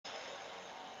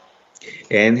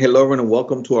And hello, everyone, and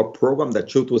welcome to our program, The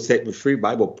Truth Will Set You Free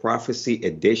Bible Prophecy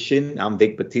Edition. I'm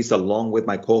Vic Batista, along with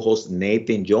my co-host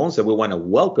Nathan Jones, and we want to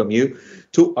welcome you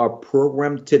to our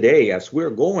program today as we're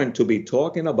going to be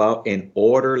talking about an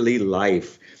orderly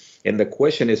life. And the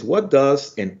question is, what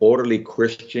does an orderly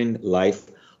Christian life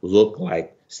look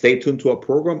like? Stay tuned to our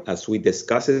program as we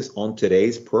discuss this on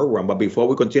today's program. But before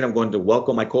we continue, I'm going to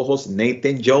welcome my co-host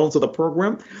Nathan Jones to the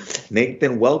program.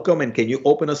 Nathan, welcome, and can you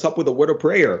open us up with a word of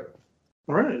prayer?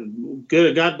 All right.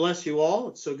 Good. God bless you all.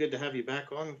 It's so good to have you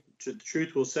back on. The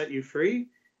truth will set you free.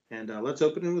 And let's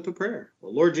open it with a prayer.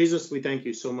 Well, Lord Jesus, we thank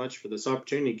you so much for this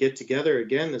opportunity to get together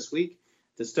again this week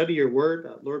to study your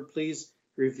word. Lord, please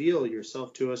reveal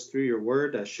yourself to us through your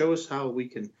word. Show us how we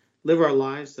can live our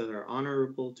lives that are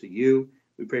honorable to you.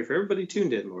 We pray for everybody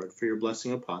tuned in, Lord, for your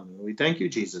blessing upon them. We thank you,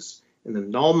 Jesus,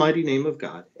 in the almighty name of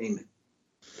God. Amen.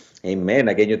 Amen.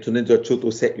 Again, you're tuned into the Truth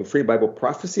Will Set You Free Bible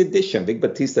Prophecy Edition. Vic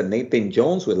Batista, Nathan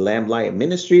Jones with Lamb Lion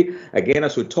Ministry. Again,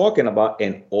 as we're talking about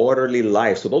an orderly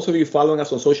life. So those of you following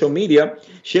us on social media,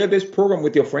 share this program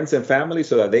with your friends and family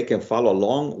so that they can follow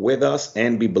along with us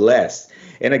and be blessed.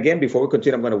 And again, before we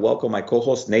continue, I'm going to welcome my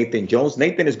co-host Nathan Jones.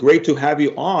 Nathan, it's great to have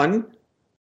you on.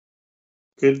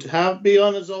 Good to have me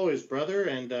on as always, brother.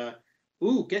 And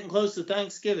getting close to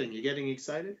Thanksgiving. You getting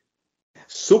excited?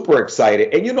 Super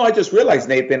excited. And I just realized,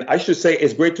 Nathan, I should say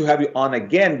it's great to have you on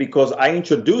again because I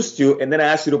introduced you and then I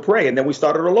asked you to pray and then we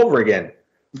started all over again.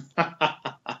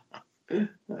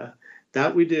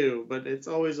 That we do, but it's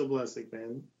always a blessing,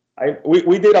 man.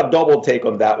 We did a double take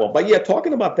on that one. But yeah,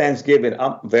 talking about Thanksgiving,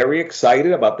 I'm very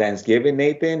excited about Thanksgiving,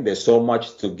 Nathan. There's so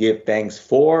much to give thanks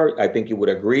for. I think you would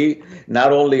agree.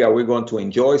 Not only are we going to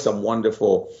enjoy some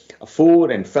wonderful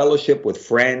food and fellowship with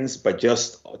friends, but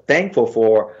just thankful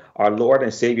for our Lord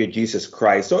and Savior Jesus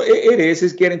Christ. So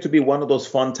it's getting to be one of those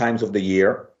fun times of the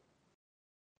year.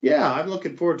 Yeah, I'm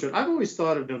looking forward to it. I've always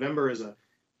thought of November as a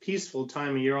peaceful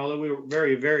time of year, although we were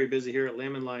very, very busy here at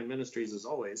Lamb and Lion Ministries as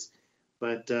always.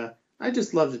 But I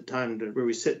just love the time where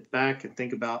we sit back and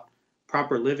think about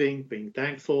proper living, being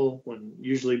thankful when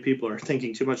usually people are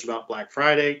thinking too much about Black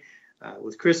Friday.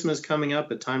 With Christmas coming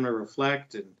up, a time to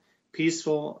reflect and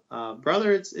peaceful.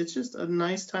 Brother, it's just a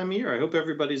nice time of year. I hope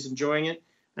everybody's enjoying it.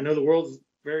 I know the world's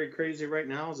very crazy right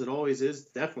now, as it always is.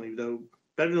 Definitely, though,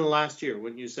 better than last year,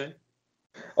 wouldn't you say?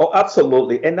 Oh,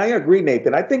 absolutely. And I agree,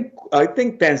 Nathan. I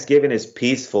think Thanksgiving is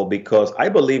peaceful because I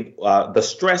believe the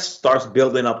stress starts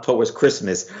building up towards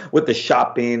Christmas with the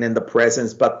shopping and the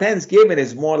presents. But Thanksgiving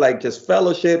is more like just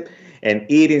fellowship and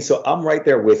eating. So I'm right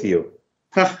there with you.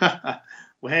 Well,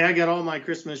 hey, I got all my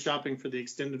Christmas shopping for the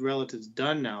extended relatives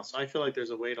done now, so I feel like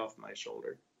there's a weight off my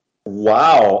shoulder.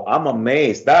 Wow, I'm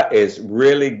amazed. That is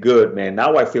really good, man.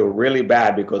 Now I feel really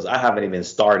bad because I haven't even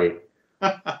started.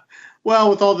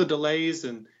 Well, with all the delays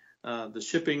and the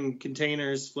shipping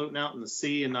containers floating out in the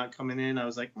sea and not coming in, I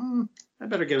was like, I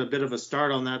better get a bit of a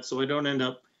start on that so I don't end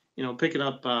up, picking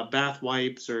up bath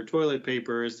wipes or toilet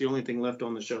paper as the only thing left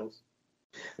on the shelves.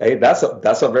 Hey, that's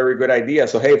a very good idea.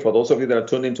 So, hey, for those of you that are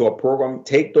tuned into our program,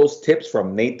 take those tips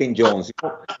from Nathan Jones.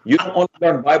 You don't only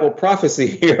learn Bible prophecy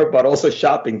here, but also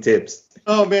shopping tips.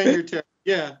 Oh man, you're terrible.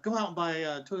 Yeah, go out and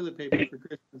buy toilet paper for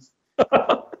Christmas.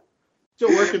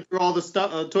 Still working through all the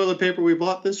stuff, toilet paper we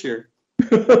bought this year.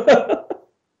 But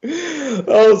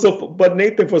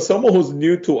Nathan, for someone who's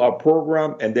new to our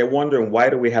program and they're wondering why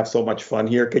do we have so much fun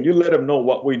here, can you let them know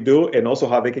what we do and also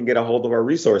how they can get a hold of our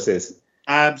resources?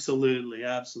 Absolutely,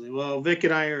 absolutely. Well, Vic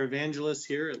and I are evangelists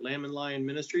here at Lamb and Lion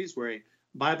Ministries. We're a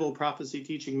Bible prophecy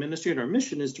teaching ministry, and our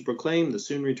mission is to proclaim the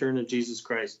soon return of Jesus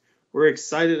Christ. We're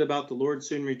excited about the Lord's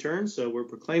soon return, so we're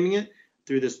proclaiming it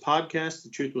through this podcast, The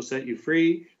Truth Will Set You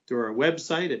Free, through our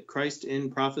website at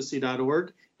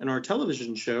christinprophecy.org, and our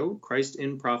television show, Christ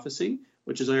in Prophecy,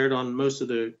 which is aired on most of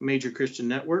the major Christian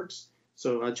networks.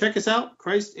 So check us out,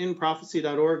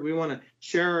 christinprophecy.org. We want to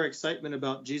share our excitement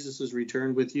about Jesus'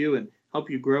 return with you and help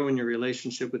you grow in your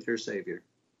relationship with your Savior.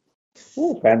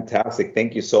 Oh, fantastic.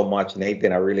 Thank you so much,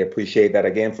 Nathan. I really appreciate that.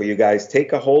 Again, for you guys,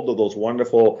 take a hold of those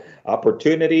wonderful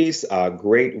opportunities,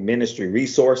 great ministry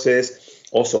resources,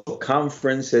 also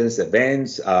conferences,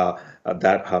 events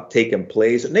that have taken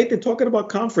place. Nathan, talking about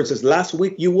conferences, last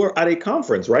week you were at a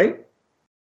conference, right?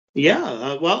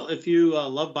 Yeah, well, if you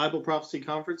love Bible prophecy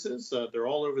conferences, they're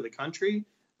all over the country.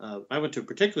 I went to a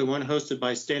particular one hosted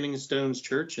by Standing Stones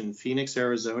Church in Phoenix,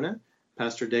 Arizona.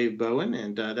 Pastor Dave Bowen,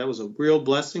 and that was a real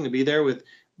blessing to be there with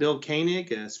Bill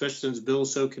Koenig, especially since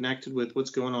Bill's so connected with what's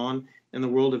going on in the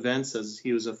world events as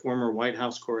he was a former White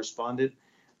House correspondent.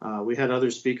 We had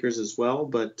other speakers as well,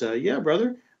 but yeah,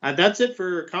 brother, that's it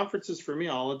for conferences for me.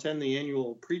 I'll attend the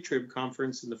annual pre-trib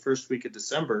conference in the first week of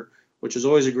December, which is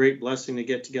always a great blessing to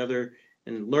get together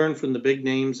and learn from the big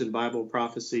names in Bible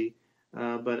prophecy.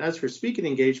 But as for speaking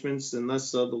engagements,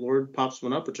 unless the Lord pops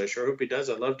one up, which I sure hope he does,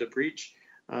 I'd love to preach.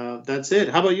 That's it.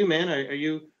 How about you, man? Are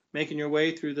you making your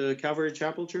way through the Calvary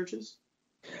Chapel churches?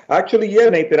 Actually, yeah,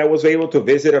 Nathan, I was able to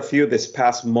visit a few this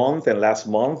past month and last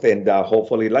month, and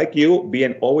hopefully, like you,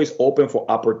 being always open for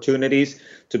opportunities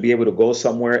to be able to go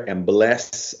somewhere and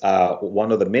bless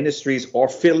one of the ministries or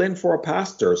fill in for a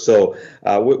pastor. So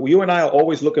you and I are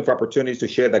always looking for opportunities to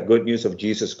share the good news of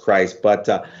Jesus Christ, but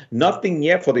nothing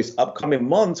yet for these upcoming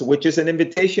months, which is an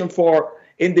invitation for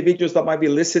individuals that might be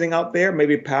listening out there,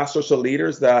 maybe pastors or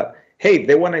leaders that, hey,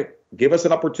 they want to give us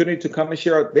an opportunity to come and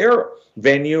share their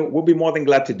venue. We'll be more than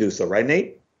glad to do so. Right,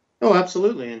 Nate? Oh,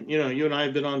 absolutely. And, you and I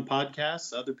have been on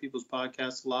podcasts, other people's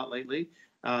podcasts a lot lately.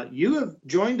 You have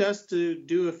joined us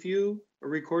to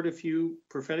record a few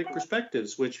prophetic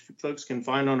perspectives, which folks can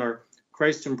find on our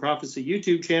Christ and Prophecy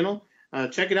YouTube channel.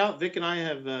 Check it out. Vic and I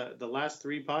have the last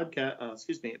three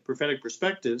prophetic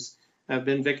perspectives have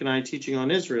been Vic and I teaching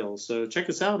on Israel. So check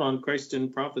us out on Christ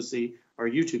and Prophecy, our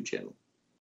YouTube channel.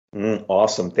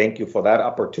 Awesome. Thank you for that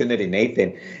opportunity,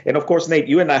 Nathan. And of course, Nate,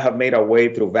 you and I have made our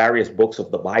way through various books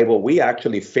of the Bible. We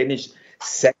actually finished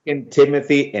 2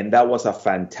 Timothy, and that was a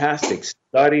fantastic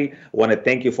study. I want to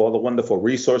thank you for all the wonderful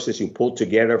resources you pulled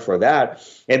together for that.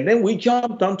 And then we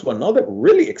jumped onto another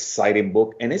really exciting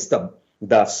book, and it's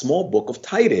the small book of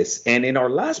Titus. And in our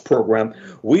last program,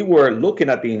 we were looking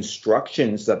at the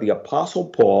instructions that the Apostle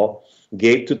Paul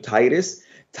gave to Titus.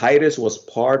 Titus was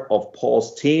part of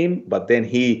Paul's team, but then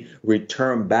he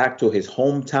returned back to his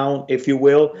hometown, if you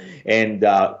will. And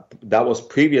that was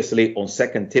previously on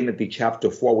 2 Timothy chapter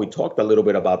 4. We talked a little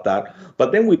bit about that.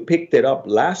 But then we picked it up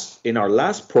in our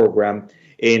last program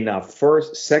in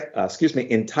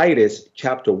Titus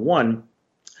chapter 1,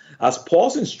 as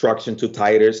Paul's instruction to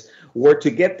Titus were to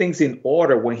get things in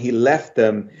order when he left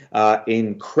them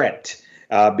in Crete.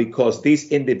 Because these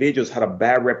individuals had a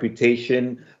bad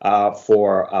reputation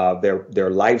for their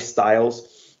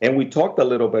lifestyles. And we talked a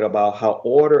little bit about how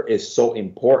order is so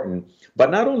important,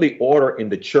 but not only order in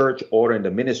the church, order in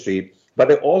the ministry, but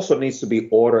there also needs to be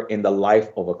order in the life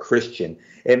of a Christian.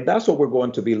 And that's what we're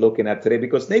going to be looking at today,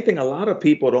 because Nathan, a lot of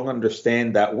people don't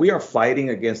understand that we are fighting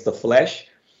against the flesh,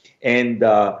 and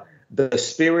the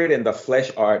spirit and the flesh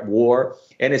are at war.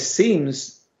 And it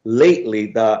seems lately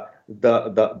the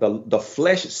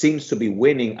flesh seems to be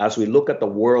winning as we look at the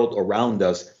world around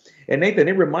us. And Nathan,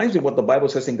 it reminds me what the Bible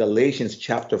says in Galatians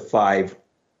chapter 5,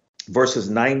 verses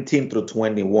 19 through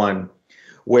 21,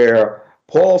 where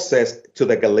Paul says to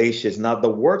the Galatians, "Now the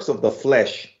works of the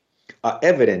flesh are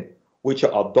evident, which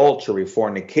are adultery,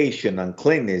 fornication,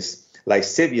 uncleanness,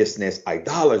 lasciviousness,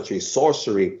 idolatry,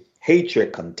 sorcery,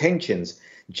 hatred, contentions,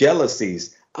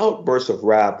 jealousies, outbursts of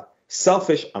wrath,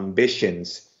 selfish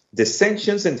ambitions,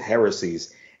 dissensions and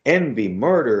heresies, envy,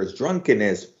 murders,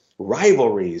 drunkenness,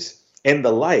 rivalries, and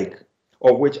the like,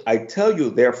 of which I tell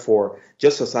you, therefore,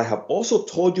 just as I have also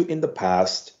told you in the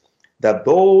past, that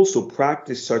those who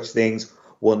practice such things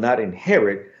will not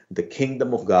inherit the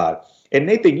kingdom of God." And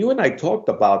Nathan, you and I talked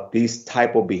about these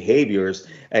type of behaviors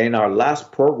in our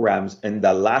last programs in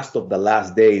the last of the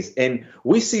last days. And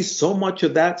we see so much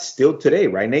of that still today,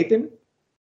 right, Nathan?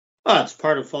 It's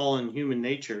part of fallen human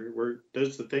nature, where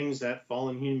does the things that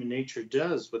fallen human nature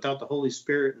does without the Holy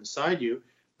Spirit inside you.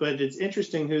 But it's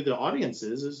interesting who the audience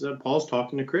is Paul's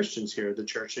talking to Christians here, the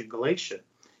church in Galatia.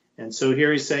 And so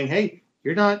here he's saying, hey,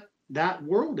 you're not that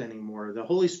world anymore. The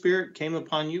Holy Spirit came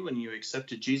upon you when you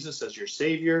accepted Jesus as your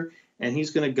Savior, and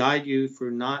he's going to guide you for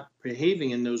not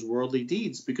behaving in those worldly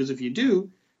deeds. Because if you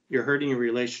do, you're hurting your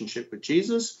relationship with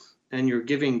Jesus, and you're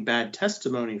giving bad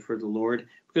testimony for the Lord.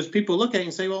 Because people look at it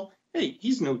and say, well, hey,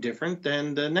 he's no different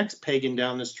than the next pagan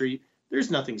down the street.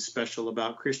 There's nothing special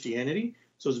about Christianity.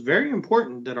 So it's very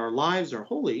important that our lives are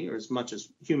holy, or as much as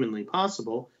humanly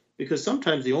possible, because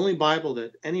sometimes the only Bible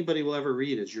that anybody will ever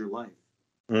read is your life.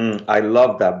 I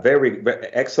love that. Very, very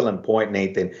excellent point,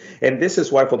 Nathan. And this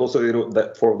is why, for those of you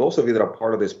that are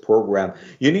part of this program,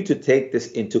 you need to take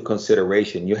this into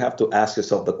consideration. You have to ask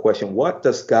yourself the question: what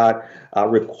does God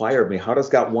require me? How does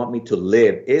God want me to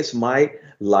live? Is my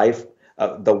life,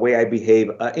 the way I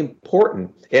behave,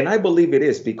 important? And I believe it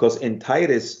is, because in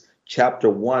Titus chapter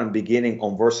 1, beginning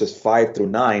on verses 5 through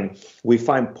 9, we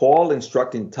find Paul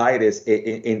instructing Titus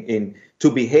to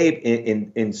behave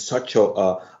in such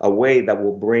a way that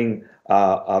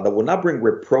will not bring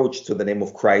reproach to the name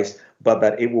of Christ, but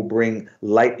that it will bring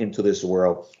light into this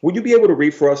world. Would you be able to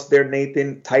read for us there,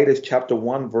 Nathan, Titus chapter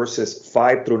 1, verses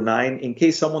 5 through 9, in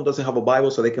case someone doesn't have a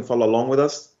Bible so they can follow along with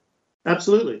us?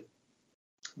 Absolutely.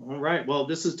 All right. Well,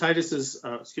 this is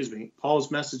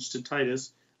Paul's message to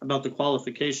Titus about the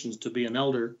qualifications to be an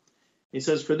elder. He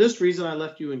says, "For this reason I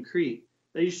left you in Crete,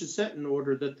 that you should set in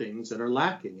order the things that are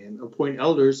lacking, and appoint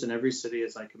elders in every city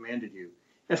as I commanded you.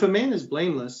 If a man is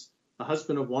blameless, a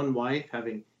husband of one wife,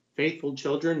 having faithful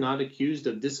children, not accused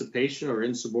of dissipation or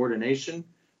insubordination,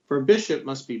 for a bishop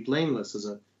must be blameless as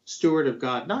a steward of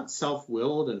God, not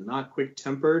self-willed and not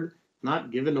quick-tempered,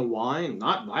 not given to wine,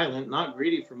 not violent, not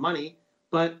greedy for money,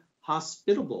 but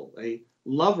hospitable, a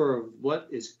lover of what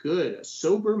is good, a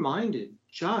sober-minded,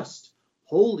 just,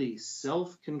 holy,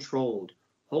 self-controlled,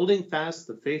 holding fast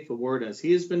the faithful word as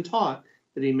he has been taught,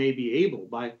 that he may be able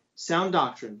by sound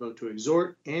doctrine both to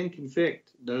exhort and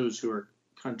convict those who are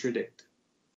contradict."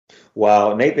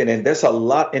 Wow, Nathan, and there's a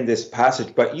lot in this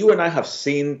passage, but you and I have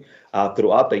seen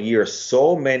throughout the years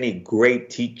so many great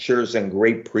teachers and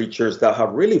great preachers that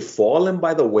have really fallen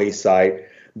by the wayside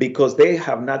because they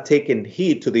have not taken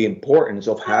heed to the importance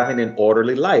of having an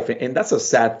orderly life. And that's a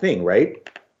sad thing, right?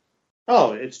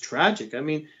 Oh, it's tragic. I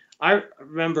mean, I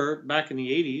remember back in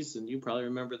the 80s, and you probably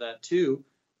remember that too.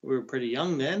 We were pretty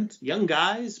young then, young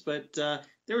guys, but there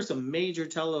were some major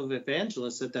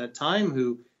televangelists at that time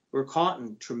who were caught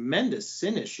in tremendous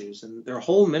sin issues, and their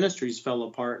whole ministries fell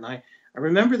apart. And I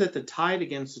remember that the tide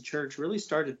against the church really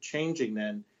started changing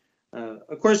then.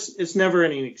 Of course, it's never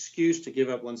any excuse to give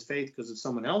up one's faith because of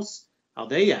someone else, how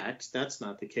they act. That's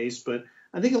not the case. But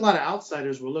I think a lot of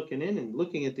outsiders were looking in and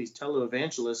looking at these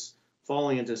televangelists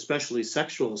falling into especially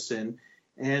sexual sin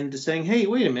and saying, hey,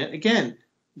 wait a minute. Again,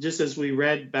 just as we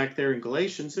read back there in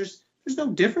Galatians, there's no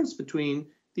difference between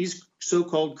these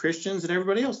so-called Christians and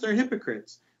everybody else. They're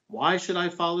hypocrites. Why should I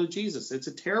follow Jesus? It's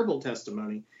a terrible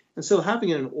testimony. And so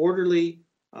having an orderly,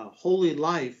 holy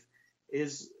life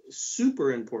is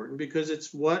super important because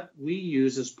it's what we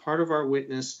use as part of our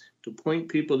witness to point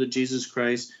people to Jesus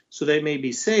Christ so they may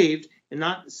be saved and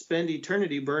not spend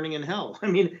eternity burning in hell. I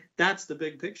mean, that's the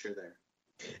big picture there.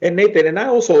 And Nathan, and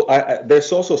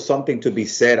there's also something to be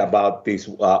said about these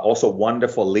also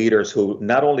wonderful leaders who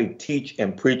not only teach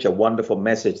and preach a wonderful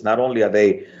message, not only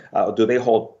do they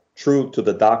hold true to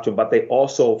the doctrine, but they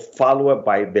also follow it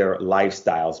by their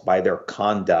lifestyles, by their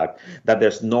conduct, that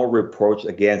there's no reproach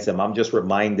against them. I'm just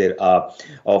reminded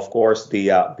of course,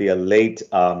 the late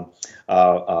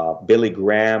Billy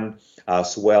Graham,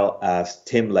 as well as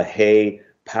Tim LaHaye,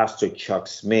 Pastor Chuck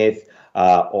Smith,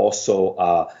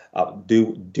 also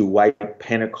Dwight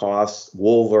Pentecost,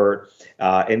 Wolver,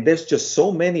 and there's just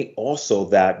so many also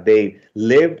that they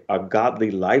lived a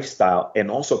godly lifestyle and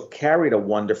also carried a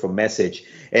wonderful message.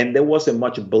 And there wasn't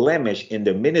much blemish in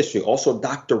the ministry. Also,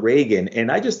 Dr. Reagan. And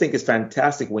I just think it's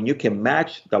fantastic when you can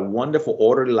match the wonderful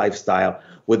orderly lifestyle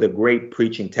with a great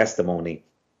preaching testimony.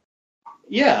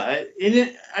 Yeah,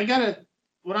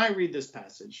 when I read this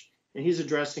passage, and he's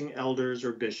addressing elders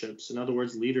or bishops, in other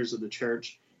words, leaders of the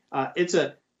church, it's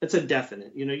a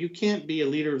definite. You know, you can't be a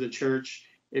leader of the church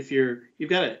if you've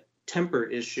got a temper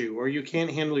issue, or you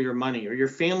can't handle your money, or your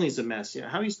family's a mess. You know,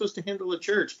 how are you supposed to handle a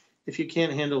church if you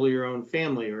can't handle your own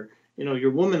family, or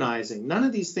you're womanizing? None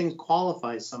of these things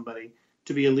qualify somebody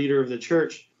to be a leader of the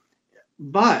church.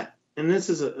 But, and this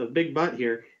is a big but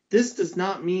here, this does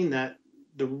not mean that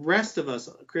the rest of us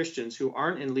Christians who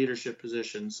aren't in leadership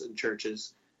positions in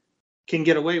churches can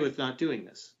get away with not doing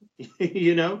this.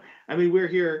 I mean, we're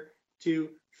here to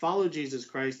follow Jesus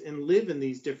Christ and live in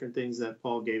these different things that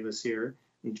Paul gave us here.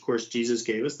 And of course, Jesus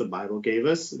gave us, the Bible gave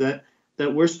us, that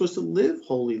we're supposed to live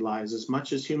holy lives as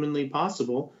much as humanly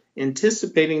possible,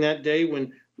 anticipating that day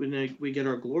when we get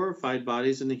our glorified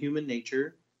bodies and the human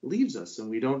nature leaves us and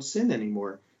we don't sin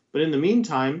anymore. But in the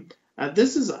meantime,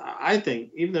 this is, I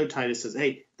think, even though Titus says,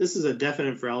 hey, this is a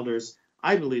definite for elders,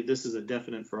 I believe this is a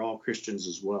definite for all Christians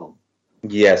as well.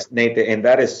 Yes, Nathan, and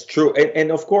that is true.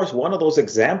 And of course, one of those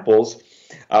examples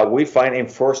we find in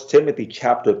 1 Timothy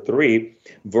chapter 3,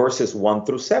 verses 1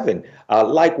 through 7.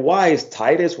 Likewise,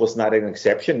 Titus was not an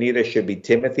exception, neither should be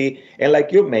Timothy. And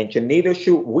like you mentioned, neither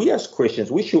should we as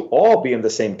Christians. We should all be in the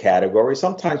same category.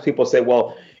 Sometimes people say,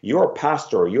 well, you're a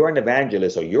pastor, or you're an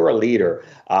evangelist, or you're a leader.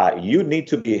 You need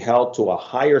to be held to a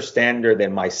higher standard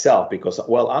than myself because,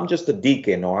 well, I'm just a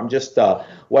deacon, or I'm just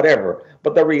whatever.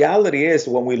 But the reality is,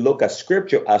 when we look at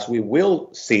scripture, as we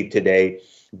will see today,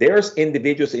 there's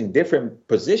individuals in different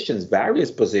positions,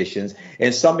 various positions,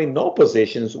 and some in no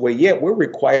positions, where yet we're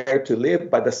required to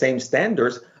live by the same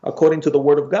standards according to the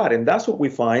word of God. And that's what we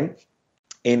find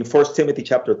in 1 Timothy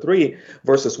chapter 3,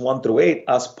 verses 1 through 8,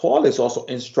 as Paul is also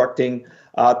instructing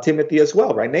Timothy as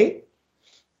well, right, Nate?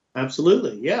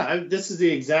 Absolutely. Yeah, this is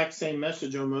the exact same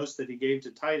message almost that he gave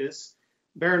to Titus.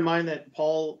 Bear in mind that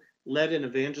Paul led an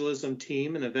evangelism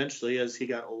team, and eventually, as he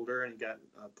got older and got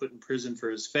put in prison for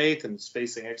his faith and is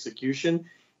facing execution,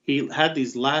 he had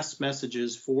these last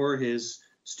messages for his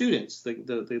students,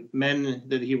 the men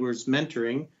that he was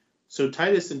mentoring. So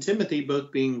Titus and Timothy,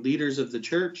 both being leaders of the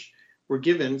church, were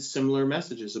given similar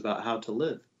messages about how to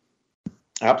live.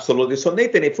 Absolutely. So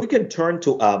Nathan, if we can turn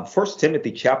to 1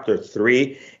 Timothy chapter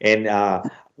 3, and I'll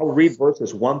read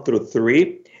verses 1 through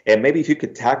 3, and maybe if you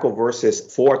could tackle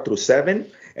verses 4 through 7,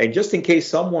 and just in case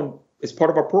someone is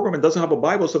part of our program and doesn't have a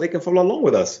Bible, so they can follow along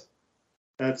with us.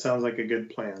 That sounds like a good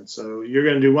plan. So you're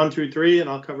going to do 1 through 3, and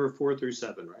I'll cover 4 through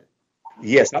 7, right?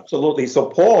 Yes, absolutely. So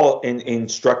Paul, in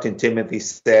instructing Timothy,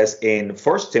 says in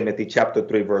 1 Timothy chapter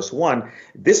 3, verse 1,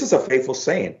 this is a faithful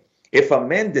saying. If a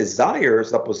man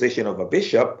desires the position of a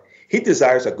bishop, he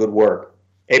desires a good work.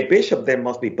 A bishop then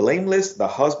must be blameless, the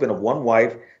husband of one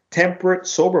wife, temperate,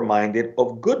 sober-minded,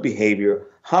 of good behavior,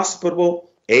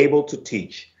 hospitable, able to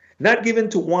teach, not given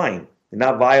to wine,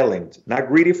 not violent, not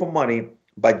greedy for money,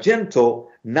 but gentle,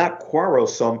 not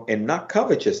quarrelsome, and not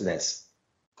covetousness.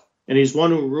 And he's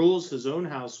one who rules his own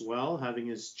house well, having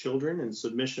his children in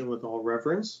submission with all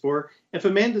reverence. For if a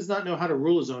man does not know how to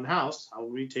rule his own house, how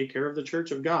will he take care of the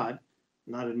church of God?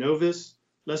 Not a novice,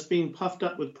 lest being puffed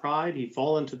up with pride, he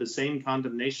fall into the same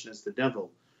condemnation as the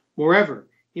devil. Moreover,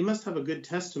 he must have a good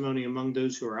testimony among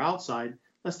those who are outside,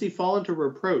 lest he fall into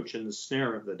reproach in the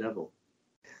snare of the devil.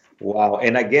 Wow.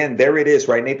 And again, there it is,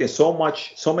 right, Nathan?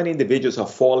 So many individuals are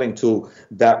falling to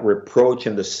that reproach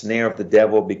and the snare of the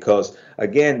devil because,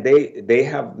 again, they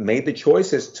have made the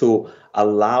choices to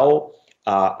allow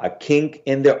a kink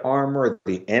in their armor.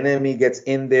 The enemy gets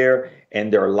in there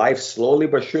and their life slowly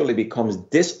but surely becomes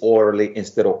disorderly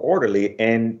instead of orderly.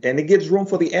 And it gives room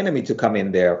for the enemy to come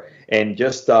in there and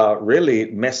just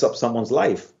really mess up someone's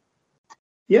life.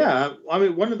 Yeah, I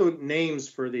mean, one of the names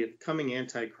for the coming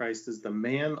Antichrist is the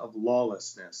man of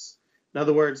lawlessness. In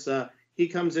other words, he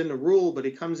comes in to rule, but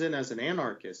he comes in as an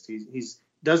anarchist. He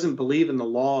doesn't believe in the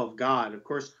law of God. Of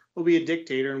course, he'll be a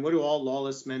dictator, and what do all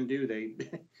lawless men do?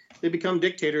 They become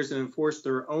dictators and enforce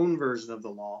their own version of the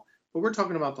law. But we're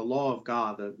talking about the law of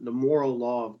God, the moral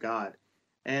law of God.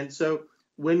 And so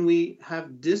when we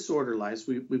have disorder lives,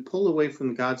 we pull away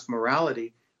from God's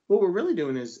morality. What we're really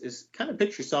doing is kind of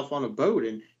picture yourself on a boat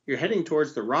and you're heading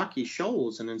towards the rocky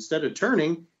shoals, and instead of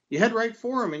turning, you head right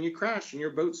for them and you crash and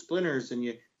your boat splinters and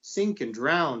you sink and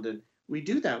drown. And we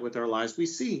do that with our lives. We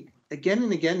see again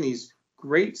and again these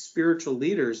great spiritual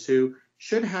leaders who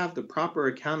should have the proper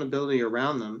accountability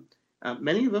around them.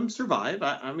 Many of them survive.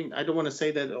 I mean, I don't want to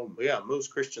say that, oh, yeah,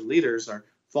 most Christian leaders are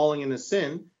falling into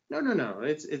sin. No.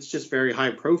 It's just very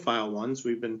high profile ones.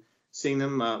 We've been seeing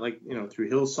them through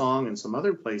Hillsong and some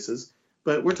other places.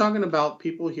 But we're talking about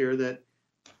people here that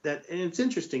and it's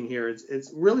interesting here.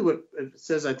 It's really what it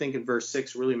says, I think, in verse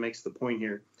 6 really makes the point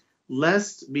here.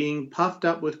 Lest being puffed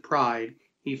up with pride,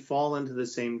 he fall into the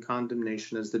same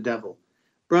condemnation as the devil.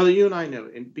 Brother, you and I know,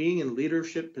 in being in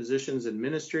leadership positions in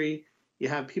ministry, you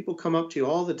have people come up to you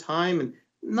all the time, and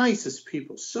nicest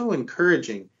people, so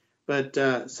encouraging. But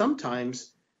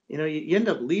sometimes, you end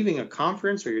up leaving a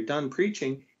conference or you're done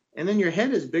preaching, and then your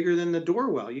head is bigger than the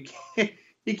doorwell. You can't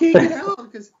get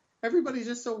out because everybody's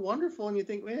just so wonderful, and you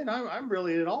think, man, I'm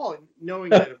really in awe, knowing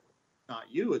that it's not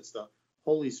you, it's the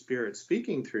Holy Spirit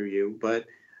speaking through you. But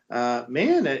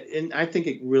and I think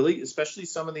it really, especially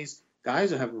some of these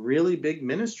guys who have really big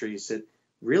ministries, it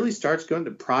really starts going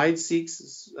to pride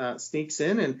sneaks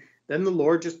in, and then the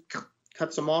Lord just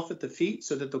cuts them off at the feet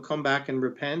so that they'll come back and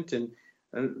repent. And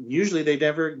usually they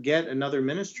never get another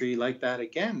ministry like that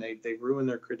again. They ruin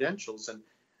their credentials. And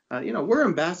we're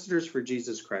ambassadors for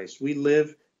Jesus Christ. We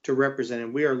live to represent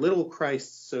him. We are little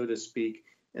Christ, so to speak,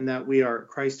 in that we are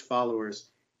Christ followers.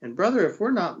 And brother, if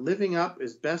we're not living up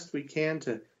as best we can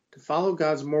to follow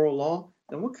God's moral law,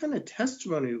 then what kind of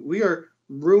testimony? We are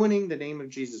ruining the name of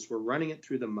Jesus. We're running it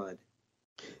through the mud.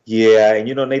 Yeah,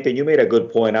 and Nathan, you made a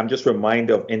good point. I'm just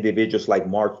reminded of individuals like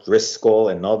Mark Driscoll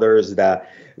and others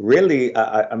that really,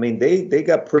 they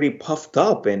got pretty puffed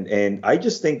up. And I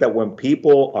just think that when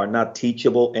people are not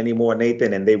teachable anymore,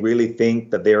 Nathan, and they really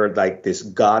think that they're like this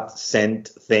God-sent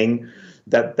thing,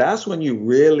 that's when you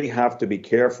really have to be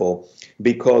careful.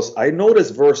 Because I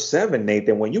noticed verse 7,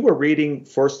 Nathan, when you were reading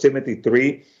 1 Timothy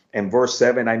 3 and verse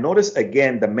 7, I noticed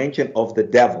again the mention of the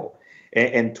devil.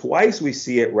 And twice we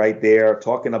see it right there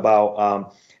talking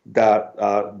about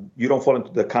that you don't fall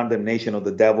into the condemnation of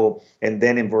the devil. And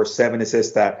then in verse 7, it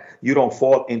says that you don't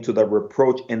fall into the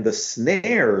reproach and the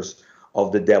snares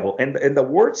of the devil. And the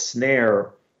word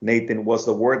snare, Nathan, was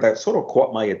the word that sort of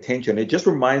caught my attention. It just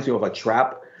reminds me of a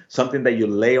trap, something that you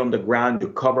lay on the ground, you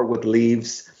cover with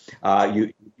leaves.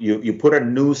 You you put a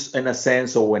noose in a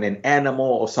sense, or when an animal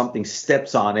or something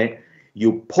steps on it,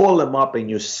 you pull them up and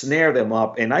you snare them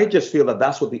up. And I just feel that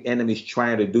that's what the enemy's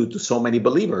trying to do to so many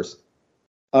believers.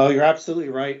 Oh, you're absolutely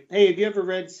right. Hey, have you ever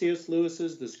read C.S.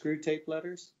 Lewis's The Screwtape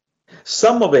Letters?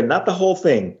 Some of it, not the whole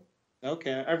thing.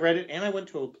 Okay, I've read it, and I went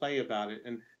to a play about it.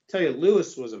 And I tell you,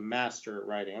 Lewis was a master at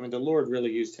writing. I mean, the Lord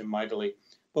really used him mightily.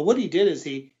 But what he did is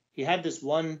he had this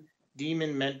one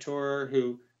demon mentor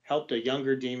who helped a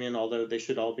younger demon, although they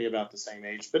should all be about the same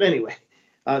age. But anyway,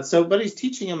 but he's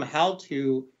teaching him how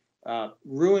to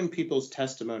ruin people's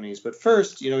testimonies. But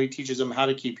first, he teaches them how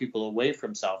to keep people away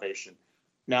from salvation.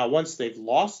 Now, once they've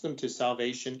lost them to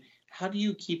salvation, how do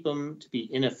you keep them to be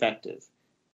ineffective?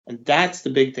 And that's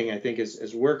the big thing, I think,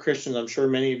 as we're Christians. I'm sure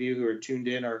many of you who are tuned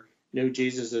in or know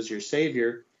Jesus as your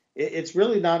Savior. It's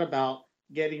really not about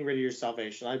getting rid of your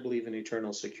salvation. I believe in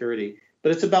eternal security.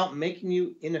 But it's about making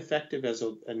you ineffective as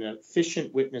an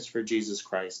efficient witness for Jesus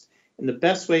Christ. And the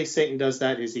best way Satan does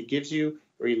that is he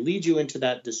leads you into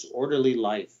that disorderly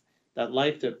life, that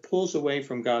life that pulls away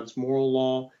from God's moral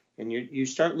law, and you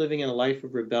start living in a life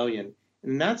of rebellion.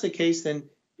 And if that's the case, then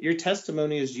your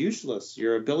testimony is useless.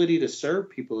 Your ability to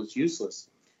serve people is useless.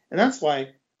 And that's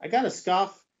why I got to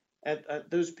scoff at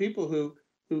those people who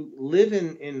live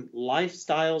in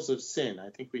lifestyles of sin. I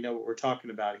think we know what we're talking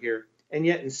about here, and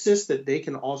yet insist that they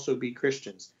can also be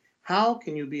Christians. How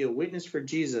can you be a witness for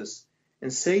Jesus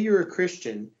and say you're a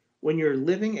Christian when you're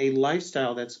living a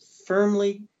lifestyle that's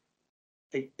firmly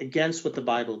against what the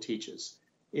Bible teaches?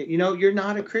 You're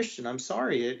not a Christian. I'm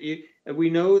sorry. We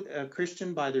know a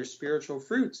Christian by their spiritual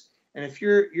fruits. And if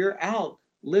you're out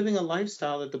living a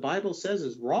lifestyle that the Bible says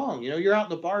is wrong, you're out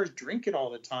in the bars drinking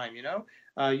all the time,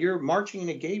 you're marching in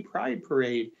a gay pride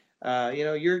parade,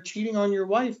 you're cheating on your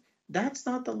wife. That's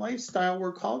not the lifestyle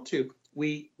we're called to.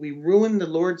 We ruin the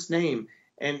Lord's name.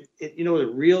 And the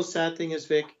real sad thing is,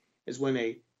 Vic, is when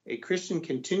a Christian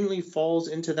continually falls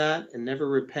into that and never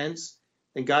repents,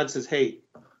 then God says, hey,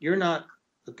 you're not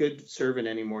a good servant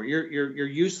anymore. You're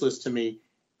useless to me.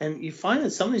 And you find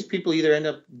that some of these people either end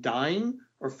up dying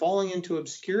or falling into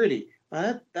obscurity.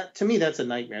 That to me, that's a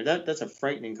nightmare. That's a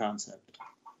frightening concept.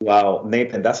 Wow,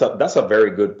 Nathan, that's a very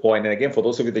good point. And again, for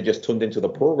those of you that just tuned into the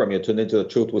program, you're tuned into the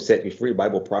Truth Will Set You Free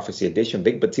Bible Prophecy Edition.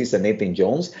 Vic Batista, Nathan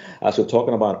Jones, as we're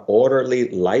talking about orderly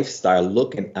lifestyle,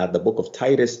 looking at the book of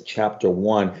Titus, chapter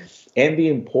 1, and the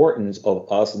importance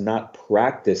of us not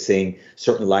practicing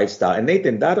certain lifestyle. And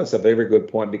Nathan, that is a very good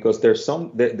point, because there's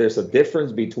a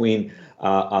difference between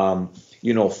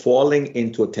falling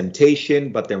into a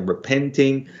temptation, but then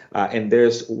repenting, and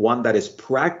there's one that is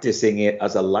practicing it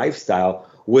as a lifestyle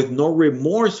with no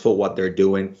remorse for what they're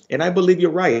doing. And I believe you're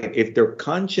right. If their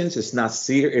conscience is not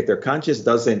seared, if their conscience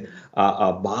doesn't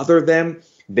bother them,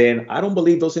 then I don't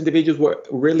believe those individuals were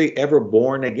really ever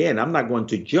born again. I'm not going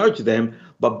to judge them,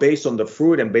 but based on the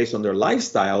fruit and based on their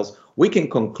lifestyles, we can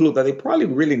conclude that they probably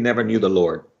really never knew the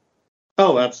Lord.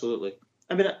 Oh, absolutely.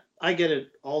 I mean, I get it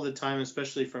all the time,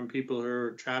 especially from people who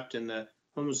are trapped in the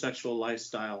homosexual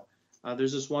lifestyle.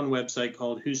 There's this one website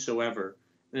called Whosoever,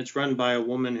 and it's run by a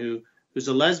woman who's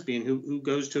a lesbian who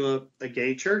goes to a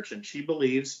gay church, and she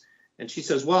believes, and she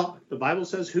says, well, the Bible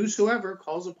says whosoever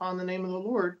calls upon the name of the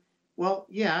Lord. Well,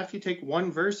 yeah, if you take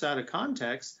one verse out of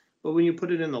context, but when you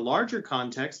put it in the larger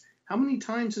context, how many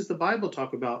times does the Bible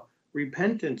talk about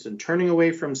repentance and turning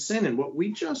away from sin? And what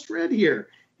we just read here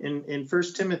in 1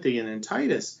 Timothy and in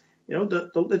Titus,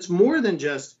 it's more than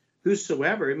just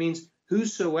whosoever. It means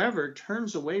whosoever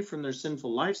turns away from their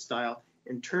sinful lifestyle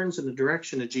and turns in the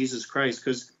direction of Jesus Christ.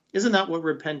 Because isn't that what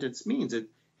repentance means?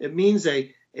 It means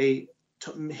hitting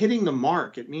the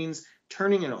mark. It means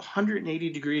turning at 180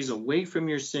 degrees away from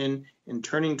your sin and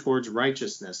turning towards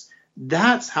righteousness.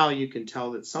 That's how you can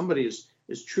tell that somebody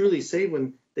is truly saved,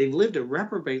 when they've lived a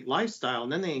reprobate lifestyle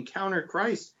and then they encounter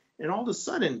Christ, and all of a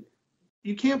sudden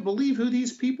you can't believe who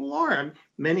these people are. I mean,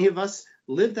 many of us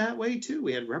lived that way too.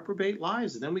 We had reprobate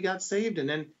lives, and then we got saved, and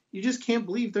then you just can't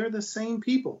believe they're the same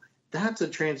people. That's a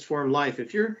transformed life.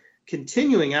 If you're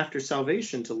continuing after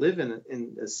salvation to live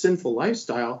in a sinful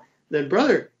lifestyle, then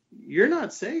brother, you're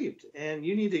not saved, and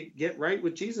you need to get right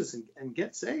with Jesus and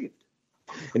get saved.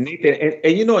 And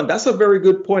Nathan, and that's a very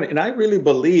good point. And I really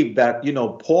believe that,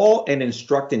 Paul, in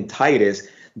instructing Titus,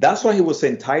 that's why he was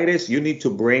saying, Titus, you need to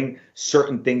bring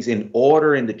certain things in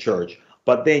order in the church.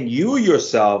 But then you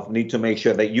yourself need to make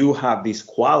sure that you have these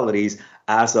qualities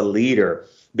as a leader.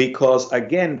 Because,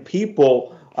 again,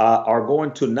 people are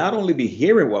going to not only be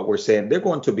hearing what we're saying, they're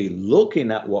going to be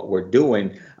looking at what we're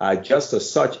doing just as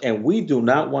such. And we do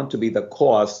not want to be the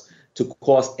cause to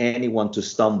cause anyone to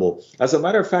stumble. As a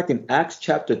matter of fact, in Acts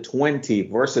chapter 20,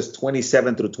 verses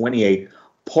 27 through 28,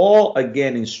 Paul,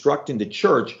 again, instructing the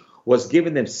church, was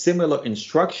giving them similar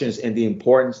instructions in the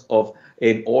importance of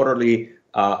an orderly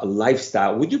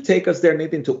lifestyle. Would you take us there,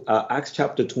 Nathan, to Acts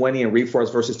chapter 20 and read for us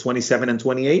verses 27 and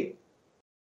 28?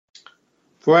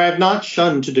 For I have not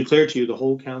shunned to declare to you the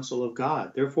whole counsel of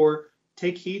God. Therefore,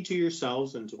 take heed to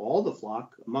yourselves and to all the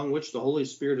flock, among which the Holy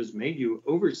Spirit has made you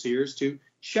overseers to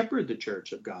shepherd the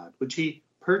church of God, which he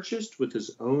purchased with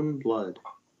his own blood.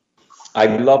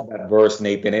 I love that verse,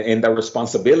 Nathan, and the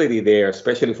responsibility there,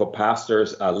 especially for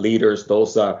pastors, leaders,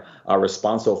 those are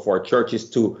responsible for churches,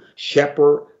 to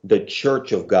shepherd the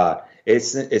church of God.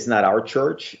 It's not our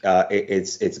church.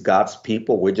 It's God's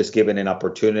people. We're just given an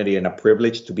opportunity and a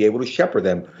privilege to be able to shepherd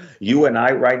them. You and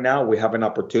I right now, we have an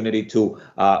opportunity to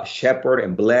shepherd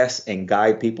and bless and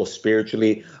guide people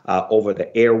spiritually over the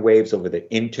airwaves, over the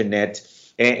internet,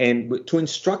 and to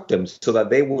instruct them so that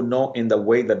they will know in the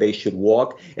way that they should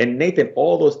walk. And Nathan,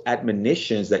 all those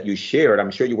admonitions that you shared, I'm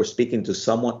sure you were speaking to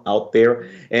someone out there.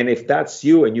 And if that's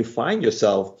you and you find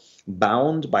yourself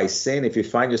bound by sin, if you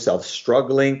find yourself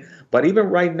struggling, but even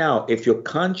right now, if your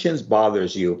conscience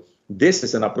bothers you, this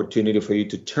is an opportunity for you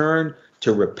to turn,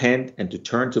 to repent, and to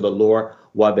turn to the Lord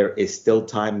while there is still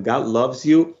time. God loves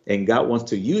you, and God wants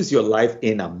to use your life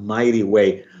in a mighty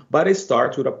way. But it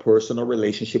starts with a personal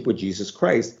relationship with Jesus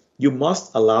Christ. You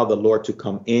must allow the Lord to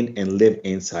come in and live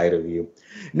inside of you.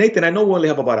 Nathan, I know we only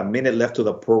have about a minute left to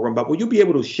the program, but will you be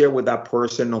able to share with that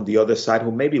person on the other side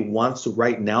who maybe wants to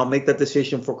right now make that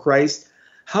decision for Christ,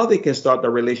 how they can start the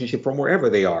relationship from wherever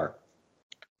they are?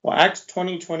 Well, Acts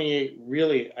 20:28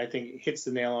 really, I think, hits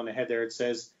the nail on the head there. It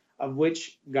says, of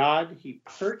which God he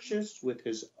purchased with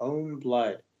his own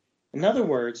blood. In other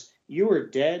words, you were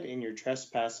dead in your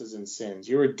trespasses and sins.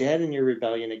 You were dead in your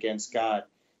rebellion against God.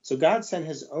 So God sent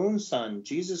his own son,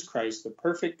 Jesus Christ, the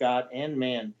perfect God and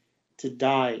man, to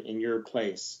die in your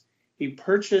place. He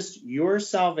purchased your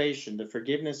salvation, the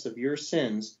forgiveness of your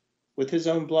sins, with his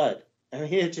own blood. I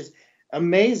mean, it's just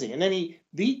amazing. And then he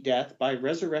beat death by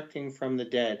resurrecting from the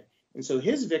dead. And so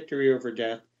his victory over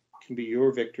death can be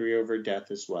your victory over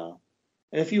death as well.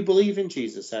 And if you believe in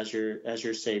Jesus as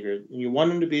your Savior, and you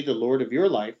want him to be the Lord of your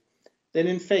life, then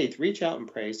in faith, reach out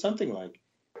and pray something like,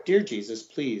 Dear Jesus,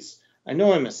 please, I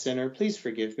know I'm a sinner. Please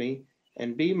forgive me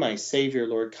and be my Savior,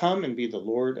 Lord. Come and be the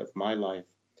Lord of my life.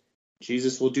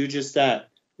 Jesus will do just that.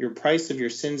 Your price of your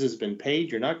sins has been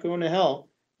paid. You're not going to hell.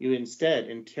 You instead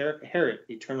inherit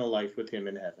eternal life with him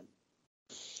in heaven.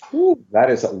 Ooh, that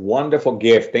is a wonderful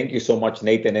gift. Thank you so much,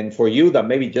 Nathan. And for you that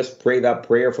maybe just pray that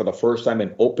prayer for the first time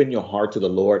and open your heart to the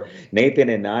Lord, Nathan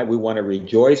and I, we want to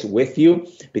rejoice with you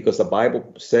because the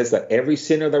Bible says that every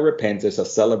sinner that repents is a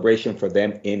celebration for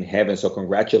them in heaven. So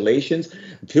congratulations.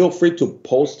 Feel free to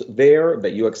post there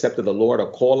that you accepted the Lord, or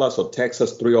call us or text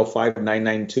us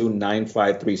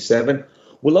 305-992-9537.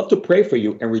 We'd love to pray for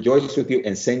you and rejoice with you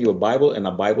and send you a Bible and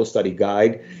a Bible study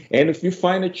guide. And if you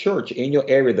find a church in your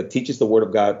area that teaches the Word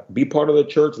of God, be part of the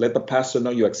church. Let the pastor know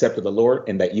you accepted the Lord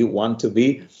and that you want to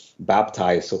be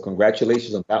baptized. So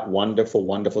congratulations on that wonderful,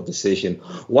 wonderful decision.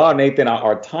 Wow, Nathan,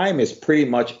 our time is pretty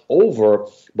much over.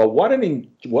 But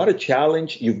what a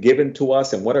challenge you've given to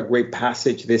us, and what a great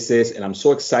passage this is. And I'm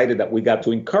so excited that we got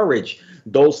to encourage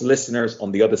those listeners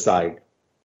on the other side.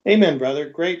 Amen, brother.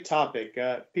 Great topic.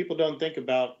 People don't think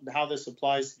about how this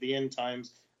applies to the end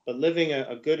times, but living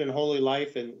a good and holy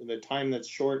life in the time that's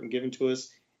short and given to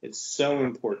us, it's so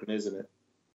important, isn't it?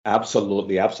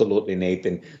 Absolutely. Absolutely,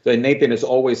 Nathan. So, Nathan, it's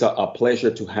always a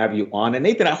pleasure to have you on. And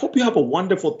Nathan, I hope you have a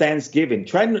wonderful Thanksgiving.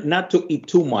 Try not to eat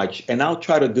too much, and I'll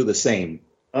try to do the same.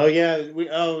 Oh, yeah.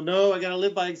 No, I got to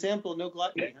live by example. No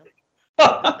gluttony.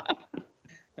 Huh?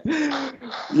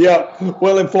 Yeah,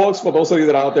 well, and folks, for those of you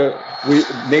that are out there,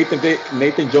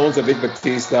 Nathan Jones and Vic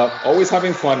Batista, always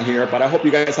having fun here. But I hope you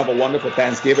guys have a wonderful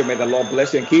Thanksgiving. May the Lord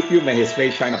bless you and keep you. May his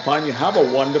face shine upon you. Have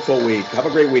a wonderful week. Have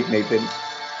a great week, Nathan.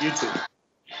 You too.